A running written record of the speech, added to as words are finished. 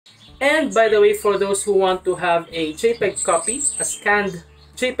And by the way, for those who want to have a JPEG copy, a scanned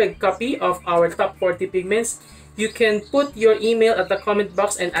JPEG copy of our top 40 pigments, you can put your email at the comment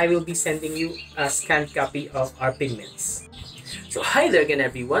box and I will be sending you a scanned copy of our pigments. So hi there again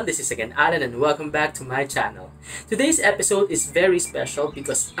everyone, this is again Alan and welcome back to my channel. Today's episode is very special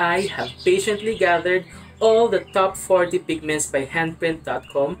because I have patiently gathered all the top 40 pigments by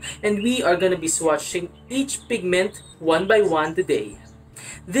handprint.com and we are going to be swatching each pigment one by one today.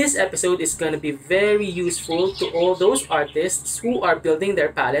 This episode is going to be very useful to all those artists who are building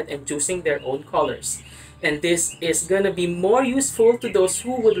their palette and choosing their own colors. And this is going to be more useful to those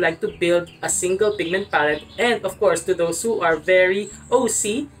who would like to build a single pigment palette and of course to those who are very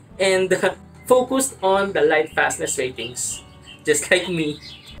OC and focused on the light fastness ratings, just like me.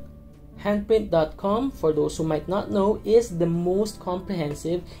 Handprint.com, for those who might not know, is the most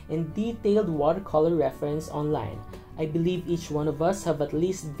comprehensive and detailed watercolor reference online. I believe each one of us have at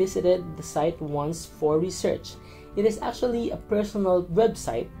least visited the site once for research. It is actually a personal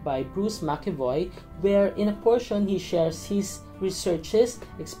website by Bruce McEvoy where in a portion he shares his researches,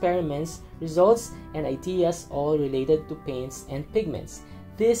 experiments, results, and ideas all related to paints and pigments.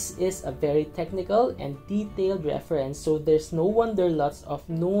 This is a very technical and detailed reference, so there's no wonder lots of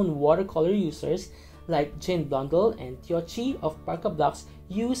known watercolor users like Jane Blondell and Tiochi of Parkablocks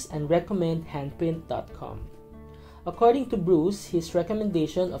use and recommend handprint.com. According to Bruce, his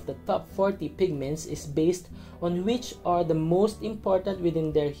recommendation of the top 40 pigments is based on which are the most important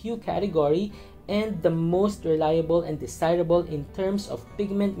within their hue category and the most reliable and desirable in terms of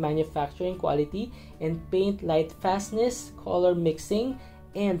pigment manufacturing quality and paint light fastness, color mixing,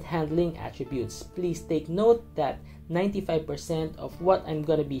 and handling attributes. Please take note that 95% of what I'm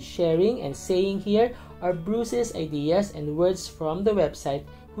going to be sharing and saying here are Bruce's ideas and words from the website,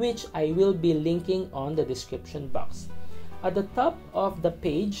 which I will be linking on the description box. At the top of the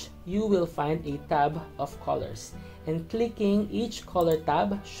page, you will find a tab of colors, and clicking each color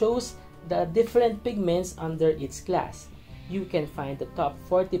tab shows the different pigments under its class. You can find the top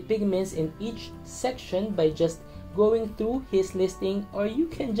 40 pigments in each section by just going through his listing, or you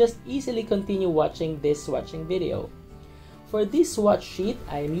can just easily continue watching this swatching video. For this swatch sheet,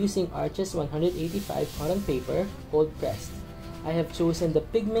 I am using Arches 185 cotton paper, cold pressed. I have chosen the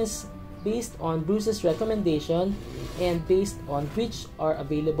pigments based on Bruce's recommendation and based on which are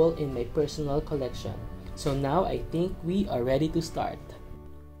available in my personal collection. So now I think we are ready to start.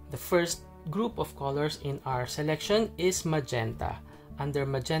 The first group of colors in our selection is magenta. Under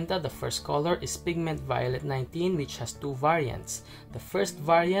magenta, the first color is Pigment Violet 19, which has two variants. The first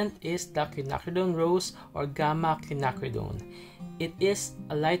variant is the quinacridone rose or gamma quinacridone. It is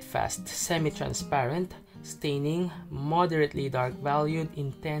a light fast, semi-transparent, staining, moderately dark valued,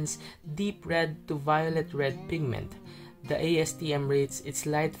 intense, deep red to violet red pigment. The ASTM rates its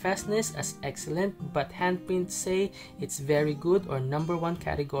light fastness as excellent, but handprints say it's very good or number one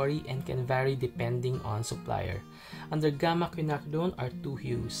category and can vary depending on supplier. Under gamma quinacridone are two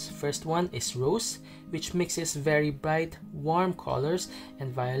hues. First one is rose, which mixes very bright, warm colors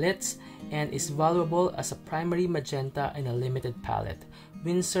and violets and is valuable as a primary magenta in a limited palette.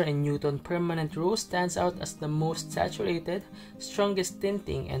 Winsor & Newton Permanent Rose stands out as the most saturated, strongest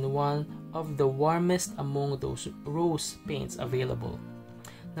tinting, and one of the warmest among those rose paints available.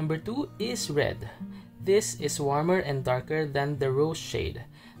 Number 2 is red. This is warmer and darker than the rose shade.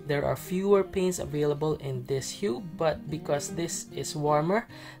 There are fewer paints available in this hue, but because this is warmer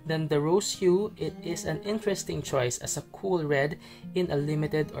than the rose hue, it is an interesting choice as a cool red in a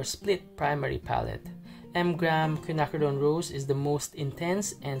limited or split primary palette. M-gram quinacridone rose is the most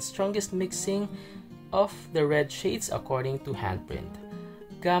intense and strongest mixing of the red shades according to handprint.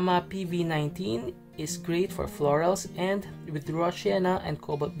 Gamma PV19 is great for florals and with raw sienna and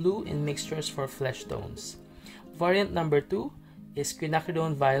cobalt blue in mixtures for flesh tones. Variant number 2 is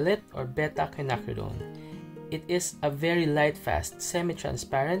quinacridone violet or beta quinacridone. It is a very light fast,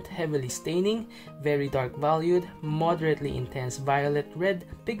 semi-transparent, heavily staining, very dark valued, moderately intense violet red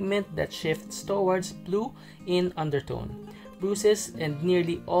pigment that shifts towards blue in undertone. Bruce's and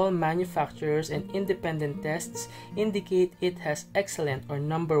nearly all manufacturers and independent tests indicate it has excellent or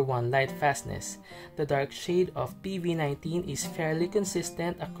number one light fastness. The dark shade of PV19 is fairly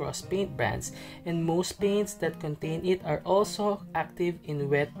consistent across paint brands, and most paints that contain it are also active in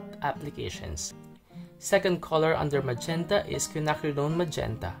wet applications. Second color under magenta is quinacridone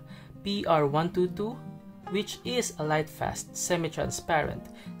magenta, PR122, which is a light fast, semi-transparent,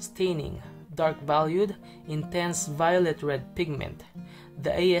 staining, dark valued, intense violet red pigment. The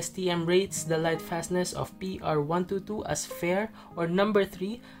ASTM rates the light fastness of PR122 as fair or number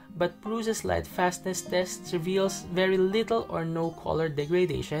 3, but Pruse's light fastness test reveals very little or no color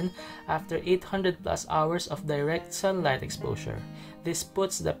degradation after 800 plus hours of direct sunlight exposure. This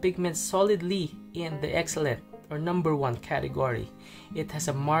puts the pigment solidly in the excellent or number 1 category. It has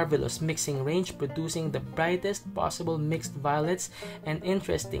a marvelous mixing range, producing the brightest possible mixed violets and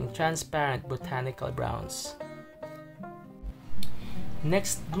interesting transparent botanical browns.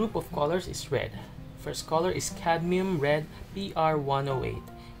 Next group of colors is red. First color is cadmium red PR108,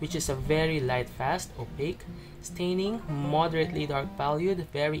 which is a very light fast, opaque, staining, moderately dark valued,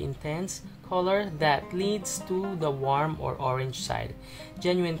 very intense color that leads to the warm or orange side.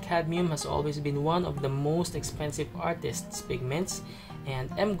 Genuine cadmium has always been one of the most expensive artists' pigments,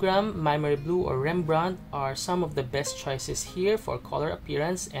 and M-Gram, Memory Blue, or Rembrandt are some of the best choices here for color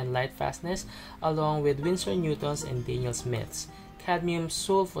appearance and light fastness, along with Winsor Newtons and Daniel Smiths. Cadmium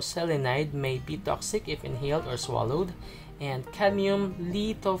sulfoselenide may be toxic if inhaled or swallowed, and cadmium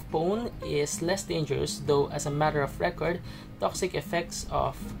lithophone is less dangerous, though as a matter of record, toxic effects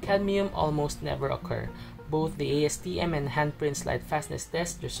of cadmium almost never occur. Both the ASTM and handprint light fastness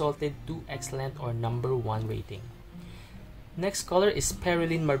test resulted to excellent or number 1 rating. Next color is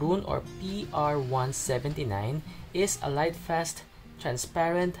Perylene Maroon or PR179, is a light fast,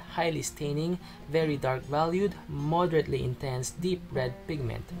 transparent, highly staining, very dark valued, moderately intense deep red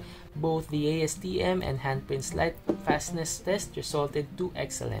pigment. Both the ASTM and handprint light fastness test resulted to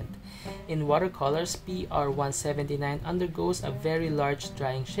excellent. In watercolors, PR179 undergoes a very large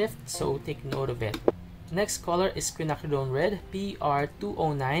drying shift, so take note of it. Next color is quinacridone red.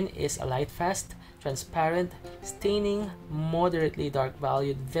 PR209 is a light fast, transparent, staining, moderately dark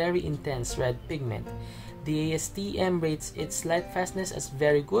valued, very intense red pigment. The ASTM rates its light fastness as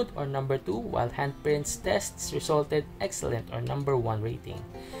very good or number 2, while handprints tests resulted excellent or number 1 rating.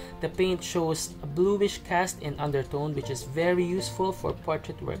 The paint shows a bluish cast in undertone, which is very useful for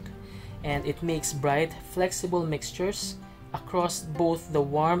portrait work, and it makes bright, flexible mixtures across both the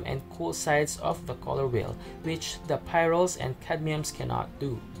warm and cool sides of the color wheel, which the pyrrols and cadmiums cannot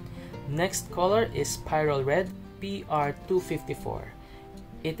do. Next color is Pyrrole Red PR254.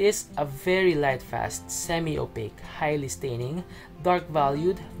 It is a very light fast, semi-opaque, highly staining, dark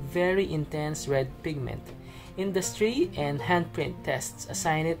valued, very intense red pigment. Industry and handprint tests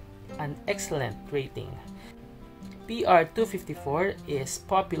assign it an excellent rating. PR254 is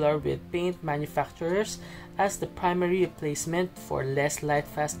popular with paint manufacturers as the primary replacement for less light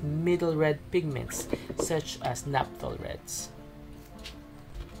fast middle red pigments such as naphthol reds.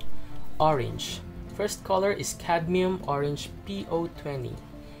 Orange. First color is Cadmium Orange PO20.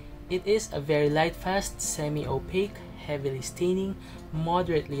 It is a very light fast, semi-opaque, heavily staining,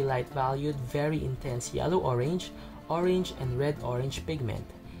 moderately light valued, very intense yellow-orange, orange and red-orange pigment.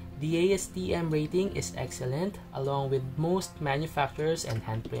 The ASTM rating is excellent, along with most manufacturers and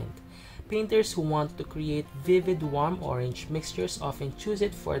handprint. Painters who want to create vivid warm orange mixtures often choose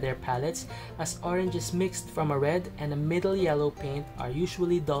it for their palettes, as oranges mixed from a red and a middle yellow paint are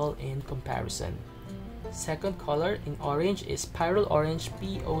usually dull in comparison. Second color in orange is Pyrrole Orange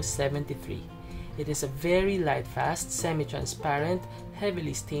PO73. It is a very light fast, semi-transparent,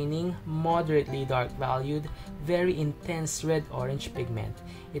 heavily staining, moderately dark valued, very intense red-orange pigment.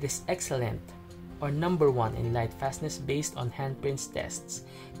 It is excellent or number 1 in light fastness based on handprints tests.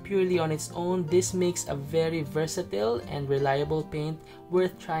 Purely on its own, this makes a very versatile and reliable paint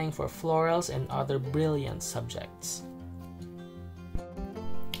worth trying for florals and other brilliant subjects.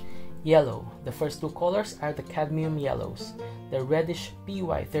 Yellow. The first two colors are the cadmium yellows. The reddish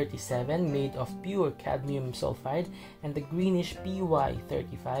PY37 made of pure cadmium sulfide and the greenish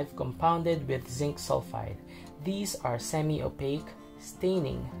PY35 compounded with zinc sulfide. These are semi-opaque,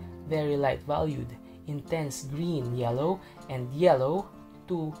 staining, very light valued, intense green yellow and yellow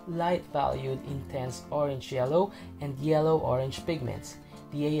to light valued intense orange yellow and yellow orange pigments.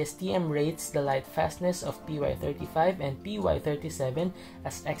 The ASTM rates the light fastness of PY35 and PY37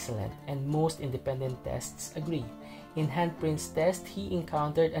 as excellent, and most independent tests agree. In handprints test, he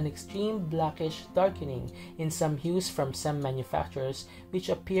encountered an extreme blackish darkening in some hues from some manufacturers, which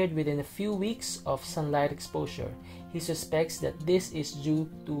appeared within a few weeks of sunlight exposure. He suspects that this is due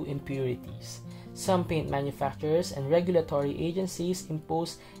to impurities. Some paint manufacturers and regulatory agencies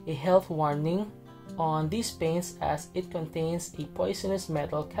impose a health warning on these paints as it contains a poisonous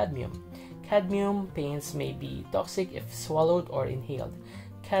metal cadmium. Cadmium paints may be toxic if swallowed or inhaled.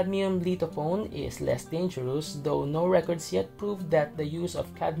 Cadmium lithophone is less dangerous, though no records yet prove that the use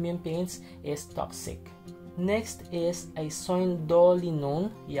of cadmium paints is toxic. Next is Isoindolinone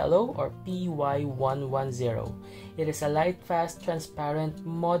Yellow or PY110. It is a light, fast, transparent,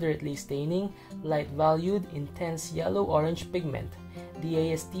 moderately staining, light valued, intense yellow-orange pigment. The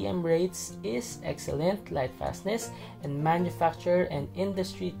ASTM rates is excellent light fastness, and manufacturer and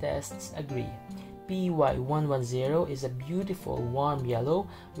industry tests agree. PY110 is a beautiful warm yellow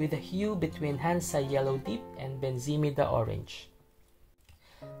with a hue between Hansa Yellow Deep and Benzimida Orange.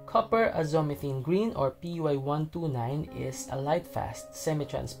 Copper Azomethine Green or PY129 is a light fast,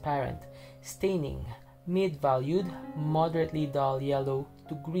 semi-transparent, staining, mid-valued, moderately dull yellow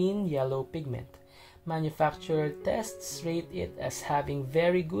to green yellow pigment. Manufacturer tests rate it as having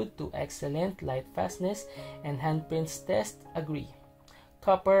very good to excellent light fastness, and handprints tests agree.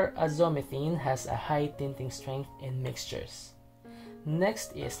 Copper Azomethine has a high tinting strength in mixtures.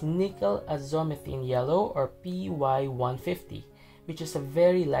 Next is Nickel Azomethine Yellow or PY150, which is a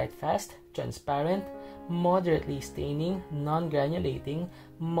very light fast, transparent, moderately staining, non-granulating,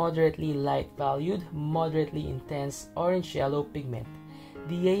 moderately light valued, moderately intense orange-yellow pigment.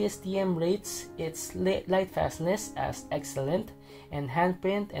 The ASTM rates its light fastness as excellent, and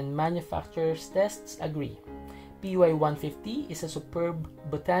handprint and manufacturer's tests agree. PY150 is a superb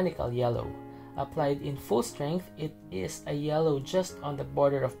botanical yellow. Applied in full strength, it is a yellow just on the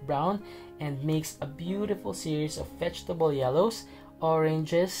border of brown and makes a beautiful series of vegetable yellows,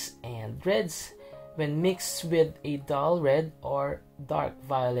 oranges, and reds when mixed with a dull red or dark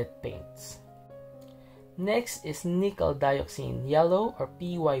violet paints. Next is Nickel Dioxine Yellow or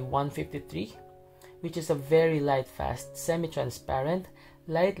PY153, which is a very light fast, semi-transparent,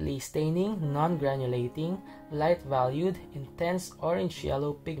 lightly staining, non-granulating, light valued, intense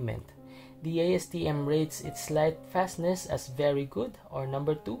orange-yellow pigment. The ASTM rates its light fastness as very good or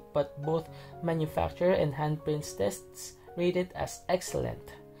number 2, but both manufacturer and handprints tests rate it as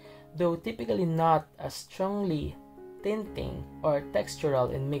excellent. Though typically not as strongly tinting or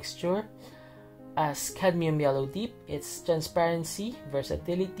textural in mixture as Cadmium Yellow Deep, its transparency,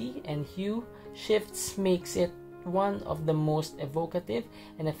 versatility, and hue shifts makes it one of the most evocative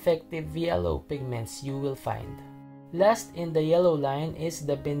and effective yellow pigments you will find. Last in the yellow line is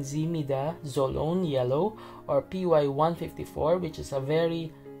the Benzimida Zolone Yellow or PY154, which is a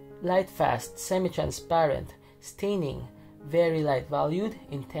very light fast, semi-transparent, staining, very light valued,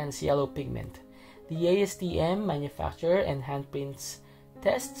 intense yellow pigment. The ASTM manufacturer and handprints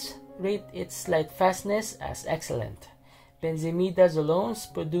tests rate its light fastness as excellent. Benzimida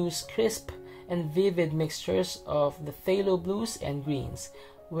Zolones produce crisp and vivid mixtures of the phthalo blues and greens,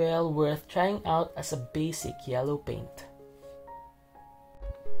 well worth trying out as a basic yellow paint.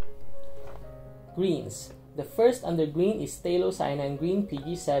 Greens. The first under green is Phthalocyanine Green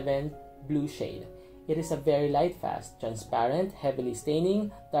PG7 Blue shade. It is a very light fast, transparent, heavily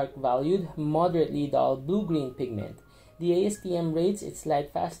staining, dark valued, moderately dull blue-green pigment. The ASTM rates its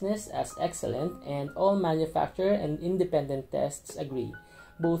light fastness as excellent, and all manufacturer and independent tests agree.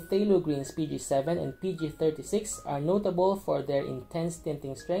 Both phthalo greens PG7 and PG36 are notable for their intense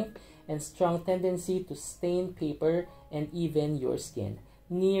tinting strength and strong tendency to stain paper and even your skin.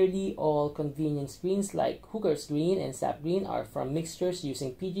 Nearly all convenience greens like Hooker's Green and Sap Green are from mixtures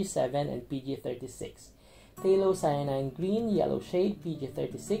using PG7 and PG36. Phthalocyanine Green Yellow shade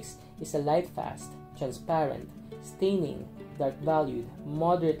PG36 is a light fast, transparent, staining, dark valued,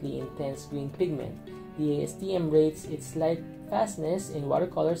 moderately intense green pigment. The ASTM rates its light fastness in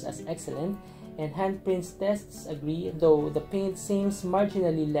watercolors as excellent, and handprints tests agree, though the paint seems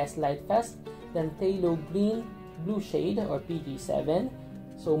marginally less light fast than Phthalo Green Blue shade or PG7.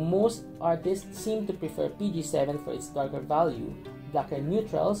 So most artists seem to prefer PG7 for its darker value, blacker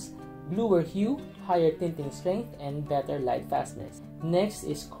neutrals, bluer hue, higher tinting strength, and better light fastness. Next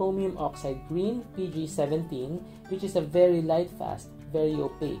is Chromium Oxide Green PG17, which is a very light fast, very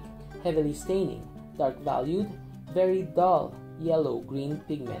opaque, heavily staining, dark valued, very dull yellow-green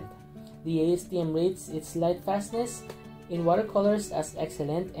pigment. The ASTM rates its light fastness in watercolors as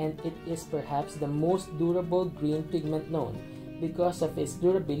excellent, and it is perhaps the most durable green pigment known. Because of its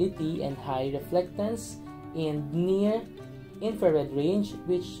durability and high reflectance in near infrared range,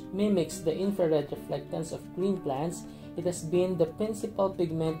 which mimics the infrared reflectance of green plants, it has been the principal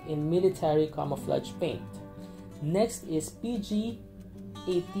pigment in military camouflage paint. Next is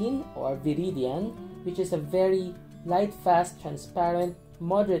PG18 or Viridian, which is a very light, fast, transparent,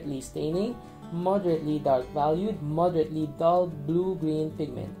 moderately staining, moderately dark valued, moderately dull blue-green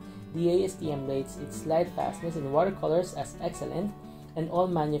pigment. The ASTM rates its light fastness in watercolors as excellent, and all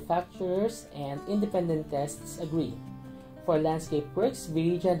manufacturers and independent tests agree. For landscape works,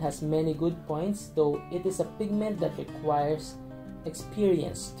 Viridian has many good points, though it is a pigment that requires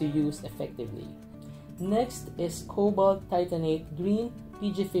experience to use effectively. Next is Cobalt Titanate Green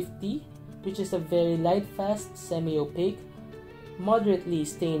PG50, which is a very light, fast, semi-opaque, moderately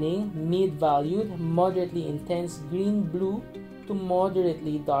staining, mid-valued, moderately intense green-blue to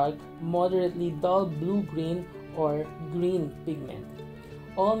moderately dark, moderately dull blue-green or green pigment.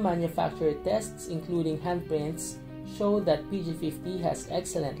 All manufacturer tests, including handprints, show that PG50 has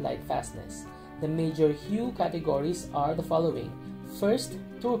excellent light fastness. The major hue categories are the following. First,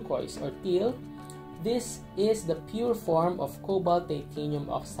 turquoise or teal. This is the pure form of cobalt titanium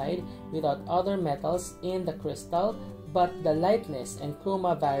oxide without other metals in the crystal, but the lightness and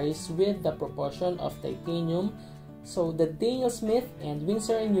chroma varies with the proportion of titanium, so the Daniel Smith and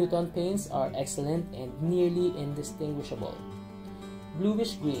Winsor & Newton paints are excellent and nearly indistinguishable.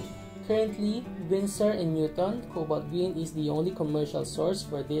 Bluish green. Currently, Winsor & Newton Cobalt Green is the only commercial source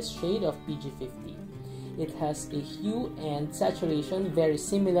for this shade of PG50. It has a hue and saturation very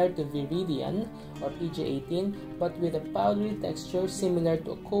similar to Viridian or PG18, but with a powdery texture similar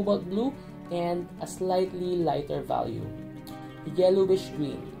to a cobalt blue and a slightly lighter value. Yellowish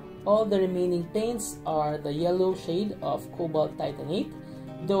green. All the remaining paints are the yellow shade of Cobalt Titanate,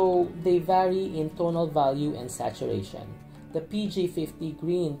 though they vary in tonal value and saturation. The PG50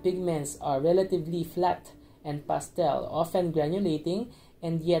 green pigments are relatively flat and pastel, often granulating,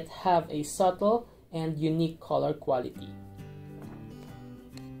 and yet have a subtle and unique color quality.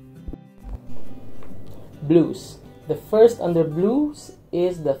 Blues. The first under blues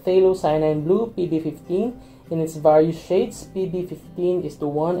is the Phthalocyanine Blue PB15 in its various shades.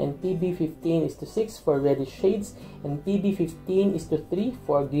 PB15:1 and PB15:6 for reddish shades, and PB15:3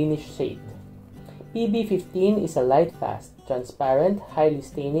 for greenish shade. PB15 is a light, fast, transparent, highly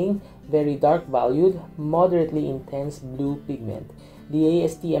staining, very dark valued, moderately intense blue pigment. The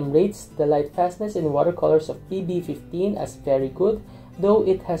ASTM rates the light fastness in watercolors of PB15 as very good, though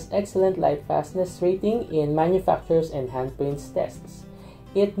it has excellent light fastness rating in manufacturers and handprints tests.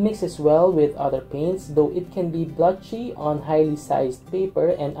 It mixes well with other paints, though it can be blotchy on highly sized paper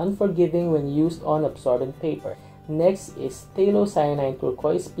and unforgiving when used on absorbent paper. Next is Phthalocyanine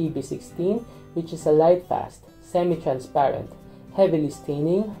Turquoise PB16, which is a light, fast, semi-transparent, heavily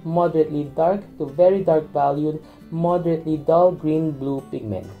staining, moderately dark to very dark valued, moderately dull green-blue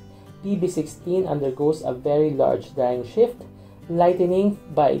pigment. PB16 undergoes a very large drying shift, lightening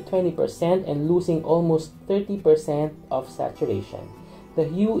by 20% and losing almost 30% of saturation. The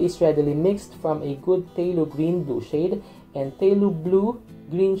hue is readily mixed from a good phthalo green blue shade and phthalo blue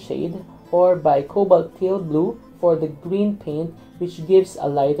green shade, or by cobalt teal blue for the green paint, which gives a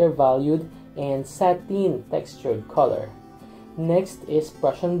lighter valued and satin textured color. Next is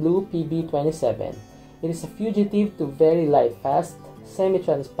Prussian Blue PB27. It is a fugitive to very light, fast,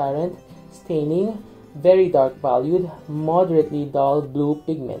 semi-transparent, staining, very dark valued, moderately dull blue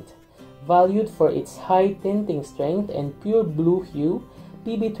pigment. Valued for its high tinting strength and pure blue hue,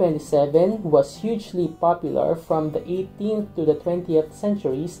 PB27 was hugely popular from the 18th to the 20th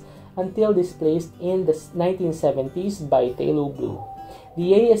centuries until displaced in the 1970s by phthalo blue.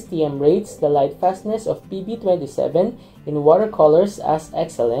 The ASTM rates the light fastness of PB27 in watercolors as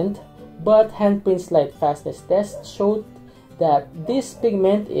excellent, but handprints light fastness tests showed that this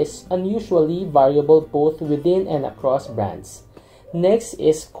pigment is unusually variable both within and across brands. Next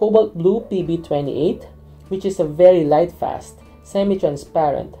is Cobalt Blue PB28, which is a very light, fast,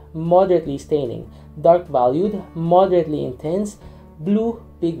 semi-transparent, moderately staining, dark valued, moderately intense blue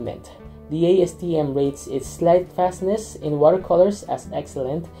pigment. The ASTM rates its light fastness in watercolors as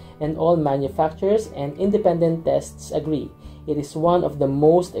excellent, and all manufacturers and independent tests agree. It is one of the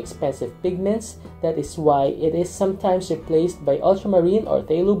most expensive pigments. That is why it is sometimes replaced by ultramarine or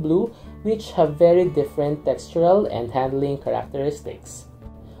phthalo blue, which have very different textural and handling characteristics.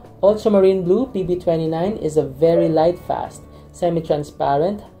 Ultramarine Blue PB29 is a very light, fast,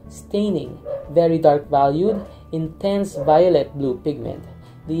 semi-transparent, staining, very dark valued, intense violet blue pigment.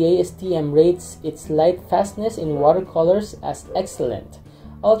 The ASTM rates its light fastness in watercolors as excellent.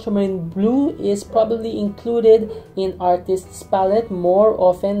 Ultramarine blue is probably included in artists' palette more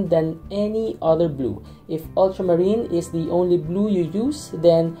often than any other blue. If ultramarine is the only blue you use,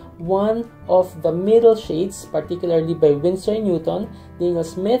 then one of the middle shades, particularly by Winsor & Newton, Daniel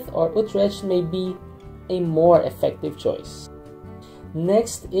Smith, or Utrecht, may be a more effective choice.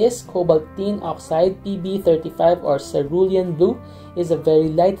 Next is Cobaltine Oxide PB35 or Cerulean Blue. Is a very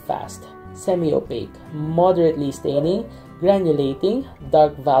light, fast, semi-opaque, moderately staining, granulating,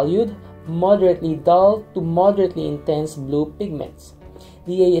 dark valued, moderately dull to moderately intense blue pigments.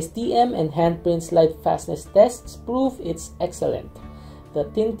 The ASTM and handprints light fastness tests prove it's excellent. The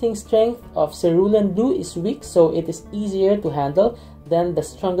tinting strength of Cerulean Blue is weak, so it is easier to handle than the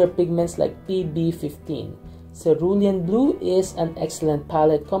stronger pigments like PB15. Cerulean blue is an excellent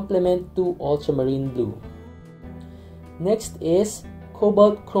palette complement to ultramarine blue. Next is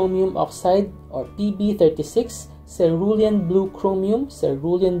cobalt chromium oxide or PB36, cerulean blue chromium,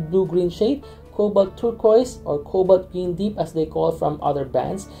 cerulean blue green shade, cobalt turquoise or cobalt green deep as they call from other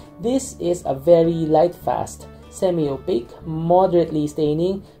brands. This is a very light fast, semi-opaque, moderately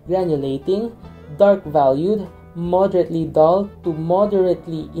staining, granulating, dark valued, moderately dull to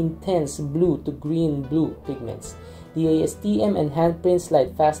moderately intense blue to green blue pigments. The ASTM and handprint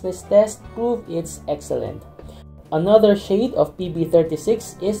light fastness test prove it's excellent. Another shade of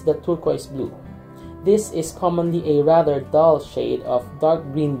PB36 is the turquoise blue. This is commonly a rather dull shade of dark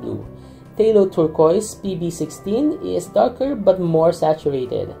green blue. Phthalo turquoise PB16 is darker but more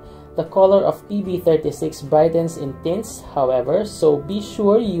saturated. The color of PB36 brightens in tints, however, so be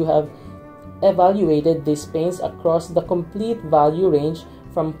sure you have evaluated these paints across the complete value range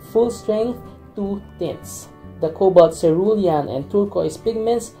from full strength to tints. The cobalt cerulean and turquoise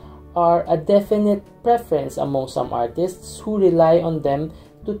pigments are a definite preference among some artists who rely on them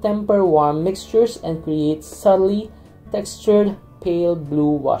to temper warm mixtures and create subtly textured pale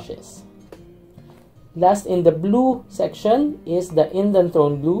blue washes. Last in the blue section is the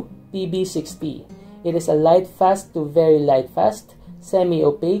Indanthrone blue PB60. It is a light fast to very light fast,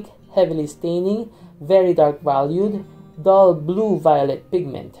 semi-opaque, heavily staining, very dark valued, dull blue-violet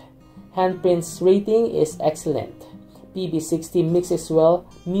pigment. Handprint's rating is excellent. PB60 mixes well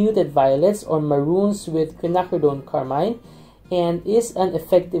muted violets or maroons with quinacridone carmine and is an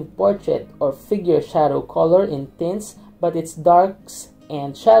effective portrait or figure shadow color in tints, but its darks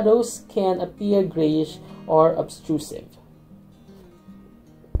and shadows can appear grayish or obtrusive.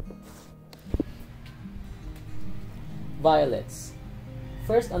 Violets.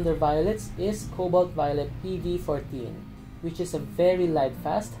 First under violets is Cobalt Violet PV14, which is a very light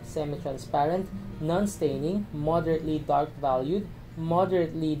fast, semi-transparent, non-staining, moderately dark valued,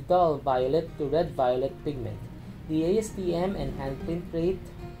 moderately dull violet to red violet pigment. The ASTM and handprint rate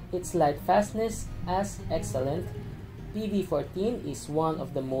its light fastness as excellent. PV14 is one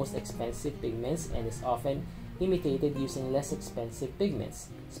of the most expensive pigments and is often imitated using less expensive pigments,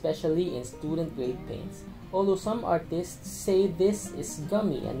 especially in student-grade paints. Although some artists say this is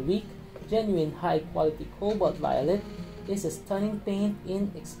gummy and weak, genuine high-quality cobalt violet is a stunning paint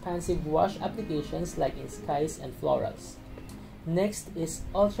in expansive wash applications like in skies and florals. Next is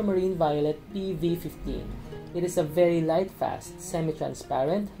Ultramarine Violet PV15. It is a very light fast,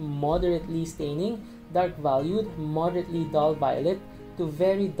 semi-transparent, moderately staining, dark valued, moderately dull violet to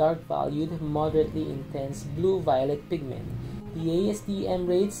very dark valued, moderately intense blue-violet pigment. The ASTM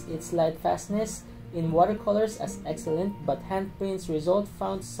rates its light fastness in watercolors as excellent, but handprint's result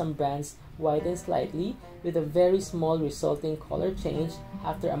found some brands widen slightly with a very small resulting color change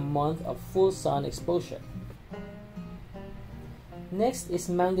after a month of full sun exposure. Next is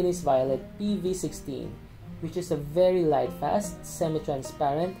Manganese Violet PV16, which is a very light fast,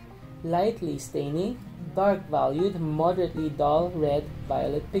 semi-transparent, lightly staining, dark valued, moderately dull red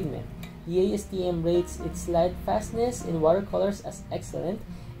violet pigment. The ASTM rates its light fastness in watercolors as excellent,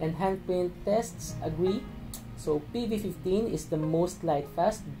 and handprint tests agree. So PV15 is the most light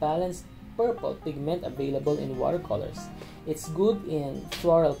fast, balanced purple pigment available in watercolors. It's good in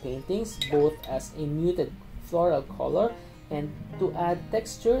floral paintings, both as a muted floral color and to add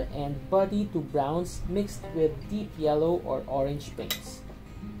texture and body to browns mixed with deep yellow or orange paints.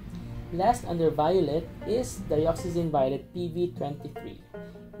 Last under violet is Dioxazine Violet PV23,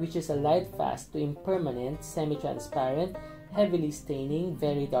 which is a light fast to impermanent, semi-transparent, heavily staining,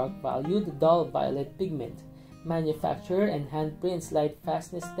 very dark valued, dull violet pigment. Manufacturer and handprint's light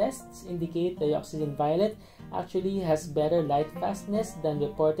fastness tests indicate Dioxazine Violet actually has better light fastness than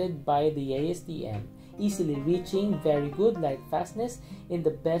reported by the ASTM, easily reaching very good light fastness in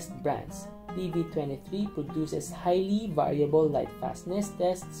the best brands. PV23 produces highly variable light fastness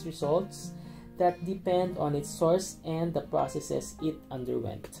tests results that depend on its source and the processes it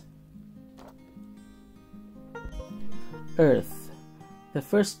underwent. Earth. The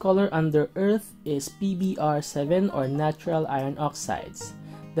first color under Earth is PBR7 or Natural Iron Oxides.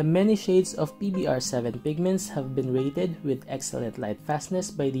 The many shades of PBR7 pigments have been rated with excellent light fastness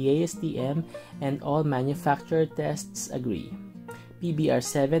by the ASTM and all manufacturer tests agree.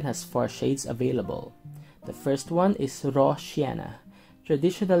 PBR7 has 4 shades available. The first one is Raw Sienna,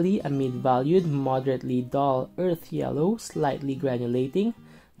 traditionally a mid-valued, moderately dull earth yellow, slightly granulating,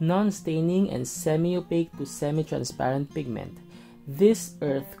 non-staining and semi-opaque to semi-transparent pigment. This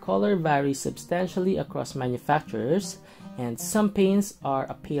earth color varies substantially across manufacturers and some paints are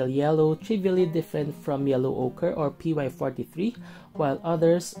a pale yellow, trivially different from yellow ochre or PY43, while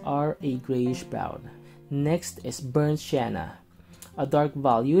others are a grayish brown. Next is burnt sienna, a dark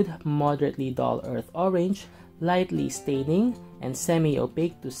valued, moderately dull earth orange, lightly staining, and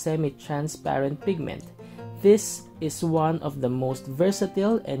semi-opaque to semi-transparent pigment. This is one of the most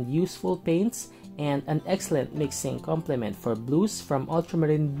versatile and useful paints and an excellent mixing complement for blues, from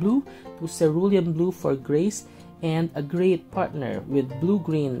ultramarine blue to cerulean blue for grays, and a great partner with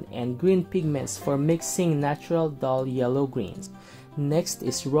blue-green and green pigments for mixing natural dull yellow greens. Next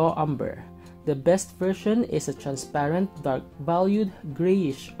is raw umber. The best version is a transparent, dark valued,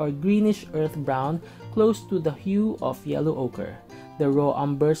 grayish or greenish earth brown close to the hue of yellow ochre. The raw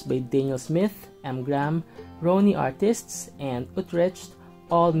umbers by Daniel Smith, M. Graham, Roni Artists, and Utrecht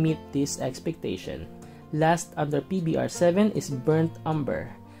all meet this expectation. Last under PBR7 is burnt umber,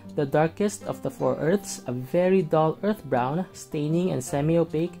 the darkest of the four earths, a very dull earth brown, staining and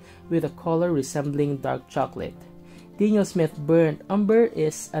semi-opaque with a color resembling dark chocolate. Daniel Smith burnt umber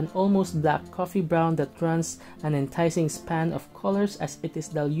is an almost black coffee brown that runs an enticing span of colors as it is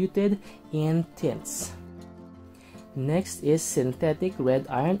diluted in tints. Next is synthetic red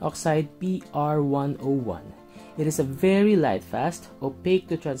iron oxide PR101. It is a very light fast, opaque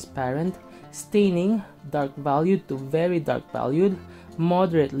to transparent, staining, dark valued to very dark valued,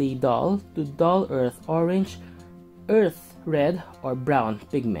 moderately dull to dull earth orange, earth red or brown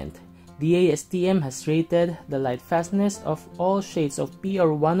pigment. The ASTM has rated the light fastness of all shades of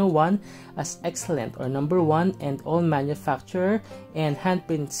PR101 as excellent or number 1, and all manufacturer and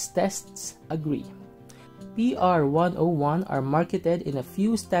handprint tests agree. PR101 are marketed in a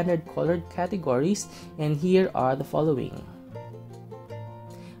few standard colored categories, and here are the following.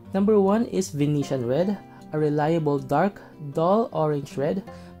 Number 1 is Venetian red, a reliable dark, dull orange red,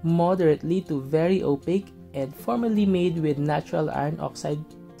 moderately to very opaque and formerly made with natural iron oxide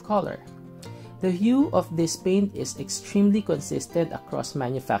color. The hue of this paint is extremely consistent across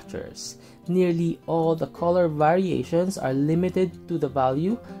manufacturers. Nearly all the color variations are limited to the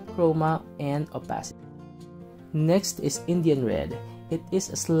value, chroma, and opacity. Next is Indian red. It is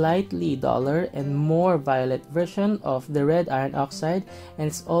a slightly duller and more violet version of the red iron oxide, and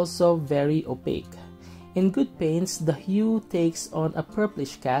it's also very opaque. In good paints, the hue takes on a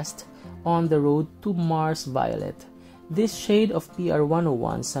purplish cast on the road to Mars violet. This shade of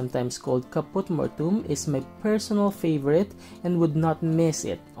PR101, sometimes called Caput Mortuum, is my personal favorite and would not miss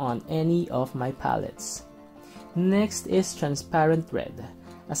it on any of my palettes. Next is transparent red,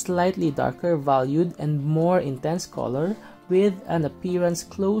 a slightly darker valued and more intense color with an appearance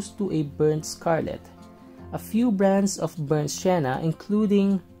close to a burnt scarlet. A few brands of burnt sienna,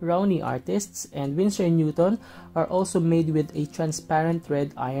 including Roni Artists and Winsor & Newton, are also made with a transparent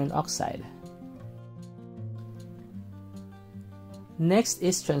red iron oxide. Next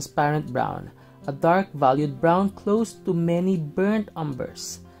is transparent brown, a dark valued brown close to many burnt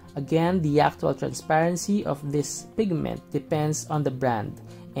umbers. Again, the actual transparency of this pigment depends on the brand,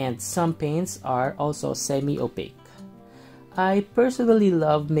 and some paints are also semi-opaque. I personally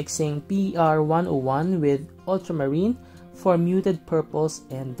love mixing PR101 with ultramarine for muted purples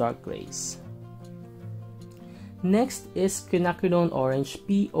and dark grays. Next is quinacridone orange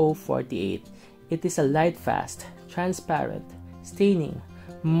PO48. It is a light fast, transparent, staining,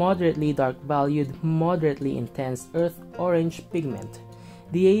 moderately dark valued, moderately intense earth orange pigment.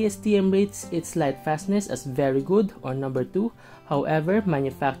 The ASTM rates its light fastness as very good or number 2. However,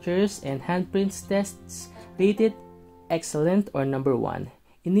 manufacturers and handprint tests rate it excellent or number 1.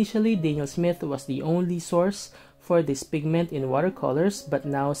 Initially, Daniel Smith was the only source for this pigment in watercolors, but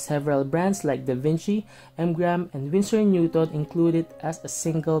now several brands like Da Vinci, M. Graham, and Winsor & Newton include it as a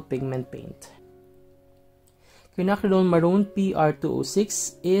single pigment paint. Quinacridone Maroon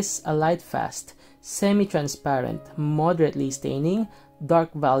PR206 is a light fast, semi-transparent, moderately staining,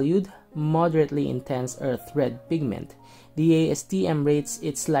 dark valued, moderately intense earth red pigment. The ASTM rates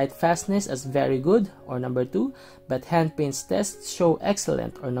its light fastness as very good or number 2, but handprint tests show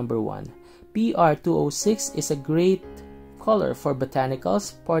excellent or number 1. PR206 is a great color for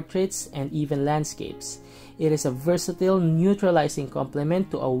botanicals, portraits, and even landscapes. It is a versatile, neutralizing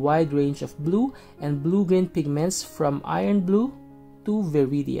complement to a wide range of blue and blue-green pigments from iron blue to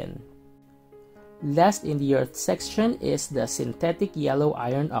viridian. Last in the earth section is the synthetic yellow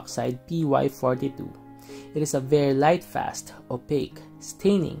iron oxide PY42. It is a very light fast, opaque,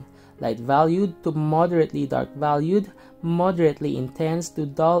 staining, light valued to moderately dark valued, moderately intense to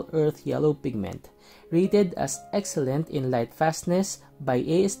dull earth yellow pigment, rated as excellent in light fastness by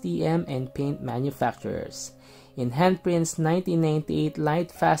ASTM and paint manufacturers. In Handprint's 1998 light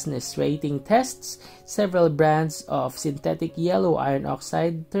fastness rating tests, several brands of synthetic yellow iron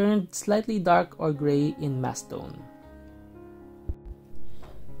oxide turned slightly dark or gray in mass tone.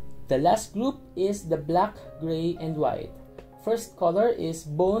 The last group is the black, gray, and white. First color is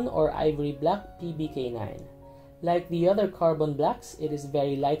bone or ivory black PBK9. Like the other carbon blacks, it is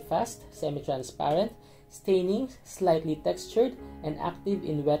very light fast, semi-transparent, staining, slightly textured, and active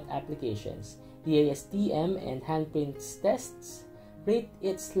in wet applications. The ASTM and Handprint's tests rate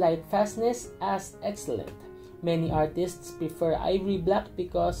its light fastness as excellent. Many artists prefer ivory black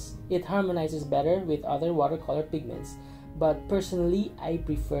because it harmonizes better with other watercolor pigments, but personally I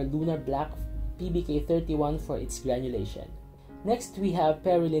prefer lunar black PBK31 for its granulation. Next we have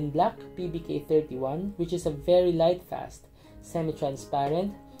Perylene black PBK31, which is a very light fast,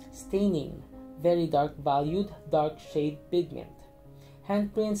 semi-transparent, staining, very dark valued dark shade pigment.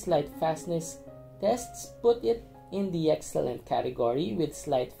 Handprint's light fastness tests put it in the excellent category with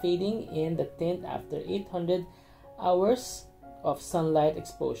slight fading in the tint after 800 hours of sunlight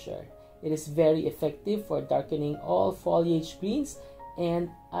exposure. It is very effective for darkening all foliage greens and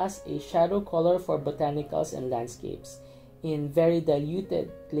as a shadow color for botanicals and landscapes. In very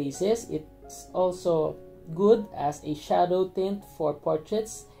diluted glazes, it's also good as a shadow tint for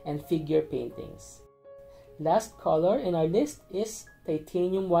portraits and figure paintings. Last color in our list is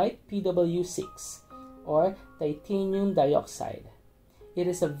Titanium White PW6 or Titanium Dioxide. It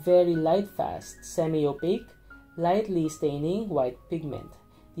is a very light fast, semi-opaque, lightly staining white pigment.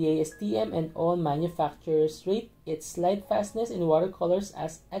 The ASTM and all manufacturers rate its light fastness in watercolors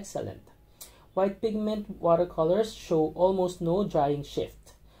as excellent. White pigment watercolors show almost no drying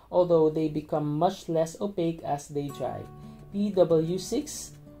shift, although they become much less opaque as they dry.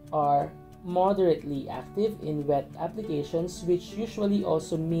 PW6 are moderately active in wet applications, which usually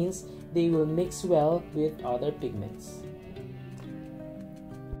also means they will mix well with other pigments.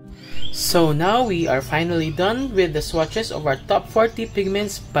 So now we are finally done with the swatches of our top 40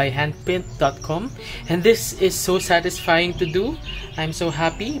 pigments by handprint.com, and this is so satisfying to do. I'm so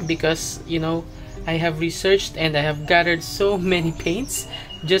happy because I have researched and I have gathered so many paints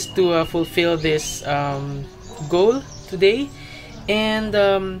just to fulfill this goal today,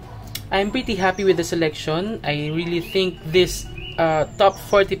 and I'm pretty happy with the selection. I really think this top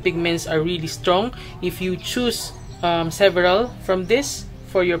 40 pigments are really strong if you choose several from this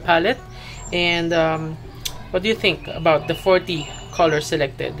for your palette. And what do you think about the 40 colors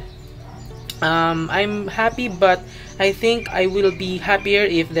selected? I'm happy, but I think I will be happier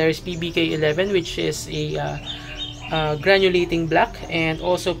if there is PBK11, which is a granulating black, and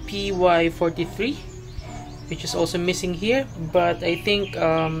also PY43, which is also missing here. But I think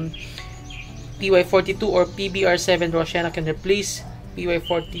PY42 or PBR7 Roshana can replace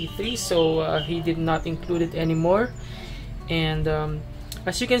PY43, so he did not include it anymore. And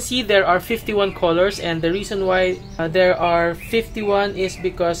as you can see, there are 51 colors, and the reason why there are 51 is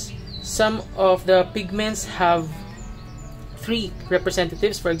because some of the pigments have 3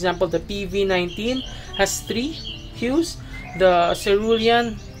 representatives. For example, the PV19 has 3 hues, the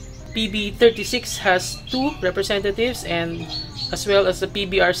Cerulean PB36 has 2 representatives, and as well as the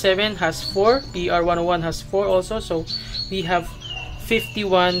PBR7 has 4, PR101 has 4 also. So we have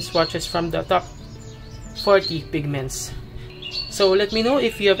 51 swatches from the top 40 pigments. So let me know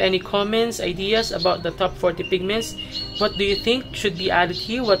if you have any comments, ideas about the top 40 pigments. What do you think should be added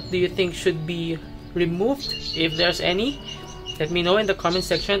here? What do you think should be removed, if there's any? Let me know in the comment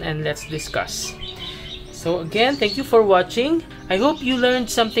section and let's discuss. So again, thank you for watching. I hope you learned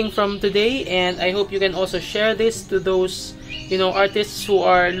something from today, and I hope you can also share this to those artists who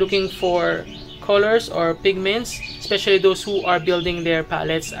are looking for colors or pigments, especially those who are building their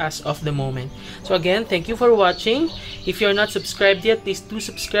palettes as of the moment. So again, thank you for watching. If you're not subscribed yet, please do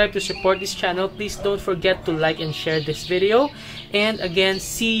subscribe to support this channel. Please don't forget to like and share this video. And again,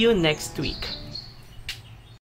 see you next week.